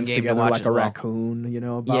really my fun hands game to together watch like as a well. raccoon,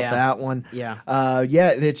 about Yeah. that one. Yeah.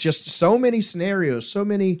 It's just so many scenarios, so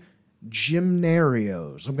many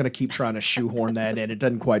gymnarios. I'm going to keep trying to shoehorn that in. It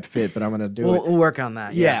doesn't quite fit, but I'm going to do it. We'll work on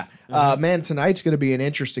that. Yeah. Man, tonight's going to be an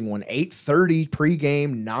interesting one. 8:30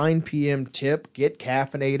 pregame, 9 p.m. tip. Get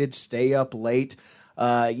caffeinated, stay up late.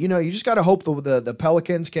 You just got to hope the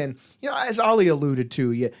Pelicans can, as Ollie alluded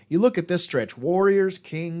to, you look at this stretch, Warriors,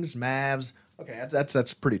 Kings, Mavs. Okay,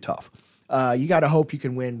 that's pretty tough. You got to hope you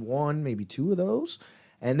can win one, maybe two of those.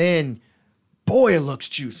 And then, boy, it looks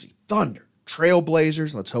juicy. Thunder,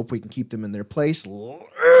 Trailblazers. Let's hope we can keep them in their place.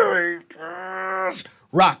 Lakers,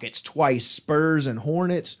 Rockets twice, Spurs and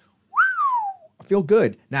Hornets. I feel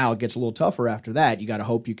good. Now it gets a little tougher after that. You got to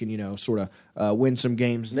hope you can, sort of win some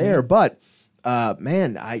games there. But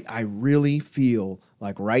man, I really feel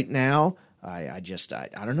like right now, I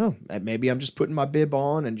don't know. Maybe I'm just putting my bib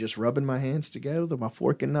on and just rubbing my hands together with my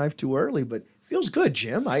fork and knife too early, but it feels good,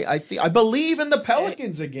 Jim. I believe in the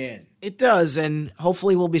Pelicans again. It does, and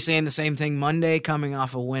hopefully we'll be saying the same thing Monday, coming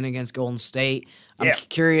off a win against Golden State. I'm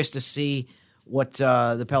curious to see what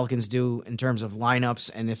the Pelicans do in terms of lineups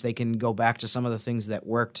and if they can go back to some of the things that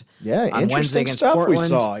worked on Wednesday against stuff Portland. We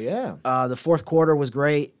saw, the fourth quarter was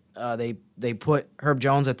great. They put Herb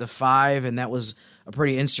Jones at the 5, and that was a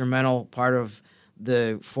pretty instrumental part of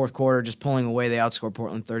the fourth quarter, just pulling away. They outscored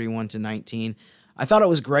Portland 31-19. I thought it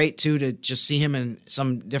was great, too, to just see him in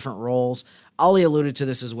some different roles. Ollie alluded to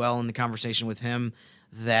this as well in the conversation with him,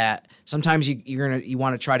 that sometimes you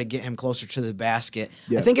want to try to get him closer to the basket.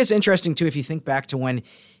 Yeah. I think it's interesting, too, if you think back to when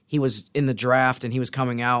he was in the draft and he was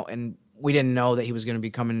coming out, and we didn't know that he was going to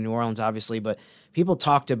be coming to New Orleans, obviously, but people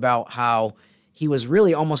talked about how he was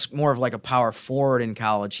really almost more of like a power forward in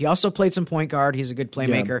college. He also played some point guard. He's a good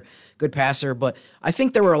playmaker, good passer. But I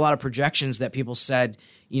think there were a lot of projections that people said,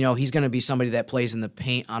 he's going to be somebody that plays in the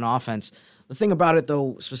paint on offense. The thing about it,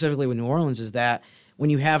 though, specifically with New Orleans, is that when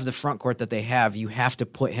you have the front court that they have, you have to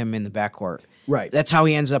put him in the backcourt. Right. That's how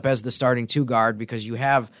he ends up as the starting 2 guard, because you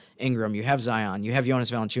have Ingram, you have Zion, you have Jonas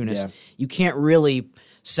Valanciunas. Yeah. You can't really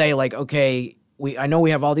say, like, okay, I know we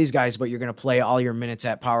have all these guys, but you're going to play all your minutes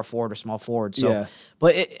at power forward or small forward. So,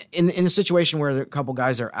 but in a situation where a couple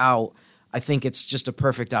guys are out, I think it's just a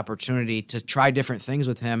perfect opportunity to try different things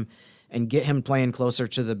with him and get him playing closer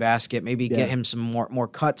to the basket. Maybe get him some more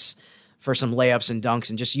cuts for some layups and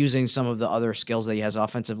dunks, and just using some of the other skills that he has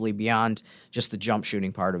offensively beyond just the jump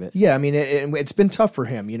shooting part of it. Yeah, I mean, it's been tough for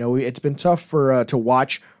him. It's been tough to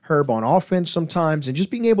watch Herb on offense sometimes, and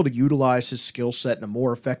just being able to utilize his skill set in a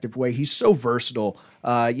more effective way. He's so versatile.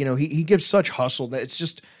 He gives such hustle that it's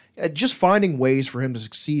just finding ways for him to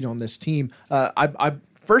succeed on this team.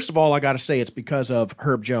 First of all, I got to say it's because of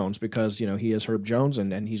Herb Jones, because he is Herb Jones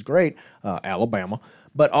and he's great, Alabama.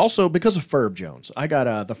 But also because of Ferb Jones. I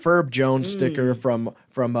got the Ferb Jones sticker from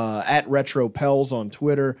at Retro Pels on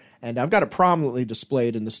Twitter, and I've got it prominently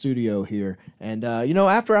displayed in the studio here. And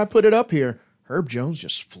after I put it up here, Herb Jones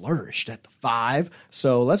just flourished at the 5.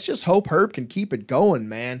 So let's just hope Herb can keep it going,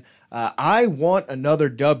 man. I want another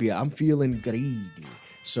W. I'm feeling greedy.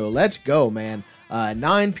 So let's go, man.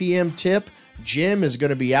 9 p.m. tip. Jim is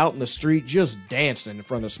going to be out in the street just dancing in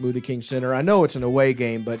front of the Smoothie King Center. I know it's an away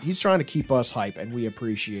game, but he's trying to keep us hype, and we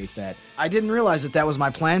appreciate that. I didn't realize that was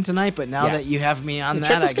my plan tonight, but now that you have me on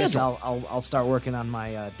that, I guess I'll start working on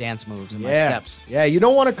my dance moves and my steps. Yeah, you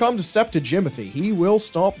don't want to come to Step to Jimothy. He will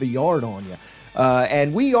stomp the yard on you.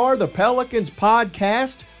 And we are the Pelicans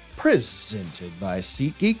Podcast, presented by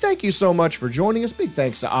SeatGeek. Thank you so much for joining us. Big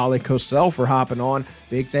thanks to Ollie Cosell for hopping on.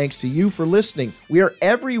 Big thanks to you for listening. We are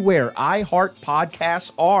everywhere iHeart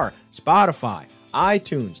Podcasts are. Spotify,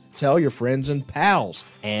 iTunes. Tell your friends and pals.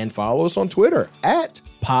 And follow us on Twitter at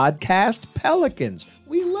Podcast Pelicans.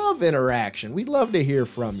 We love interaction. We'd love to hear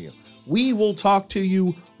from you. We will talk to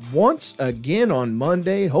you once again on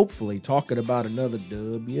Monday, hopefully talking about another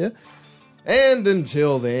W. And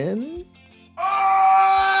until then...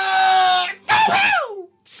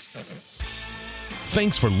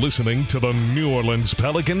 Thanks for listening to the New Orleans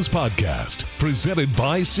Pelicans Podcast, presented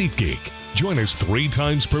by SeatGeek. Join us 3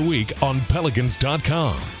 times per week on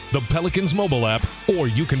Pelicans.com, the Pelicans mobile app, or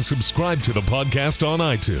you can subscribe to the podcast on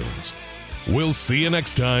iTunes. We'll see you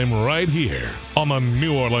next time right here on the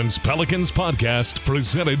New Orleans Pelicans Podcast,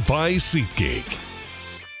 presented by SeatGeek.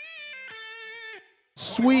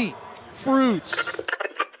 Sweet fruits.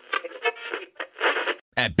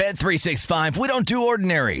 At Bet365, we don't do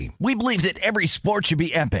ordinary. We believe that every sport should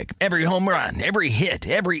be epic. Every home run, every hit,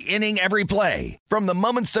 every inning, every play. From the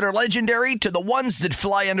moments that are legendary to the ones that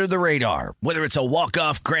fly under the radar. Whether it's a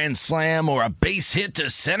walk-off grand slam or a base hit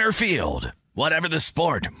to center field. Whatever the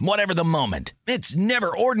sport, whatever the moment, it's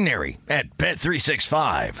never ordinary at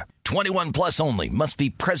Bet365. 21 plus only. Must be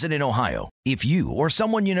present in Ohio. If you or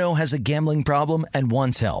someone you know has a gambling problem and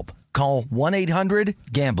wants help, call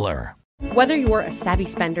 1-800-GAMBLER. Whether you're a savvy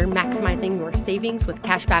spender maximizing your savings with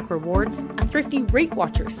cashback rewards, a thrifty rate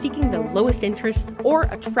watcher seeking the lowest interest, or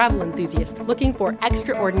a travel enthusiast looking for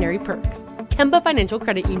extraordinary perks, Kemba Financial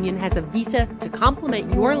Credit Union has a visa to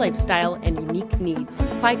complement your lifestyle and unique needs.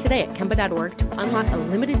 Apply today at Kemba.org to unlock a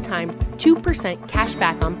limited time 2% cash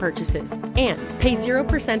back on purchases and pay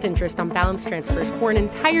 0% interest on balance transfers for an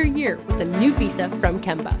entire year with a new visa from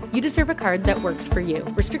Kemba. You deserve a card that works for you.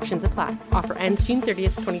 Restrictions apply. Offer ends June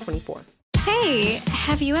 30th, 2024. Hey,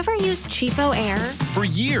 have you ever used Cheapo Air? For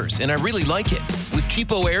years, and I really like it. With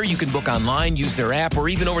Cheapo Air, you can book online, use their app, or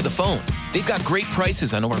even over the phone. They've got great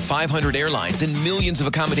prices on over 500 airlines and millions of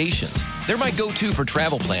accommodations. They're my go-to for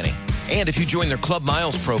travel planning. And if you join their Club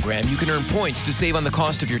Miles program, you can earn points to save on the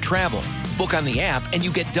cost of your travel. Book on the app, and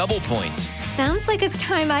you get double points. Sounds like it's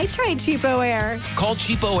time I tried Cheapo Air. Call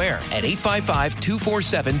Cheapo Air at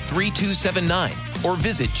 855-247-3279 or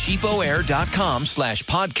visit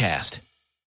cheapoair.com/podcast.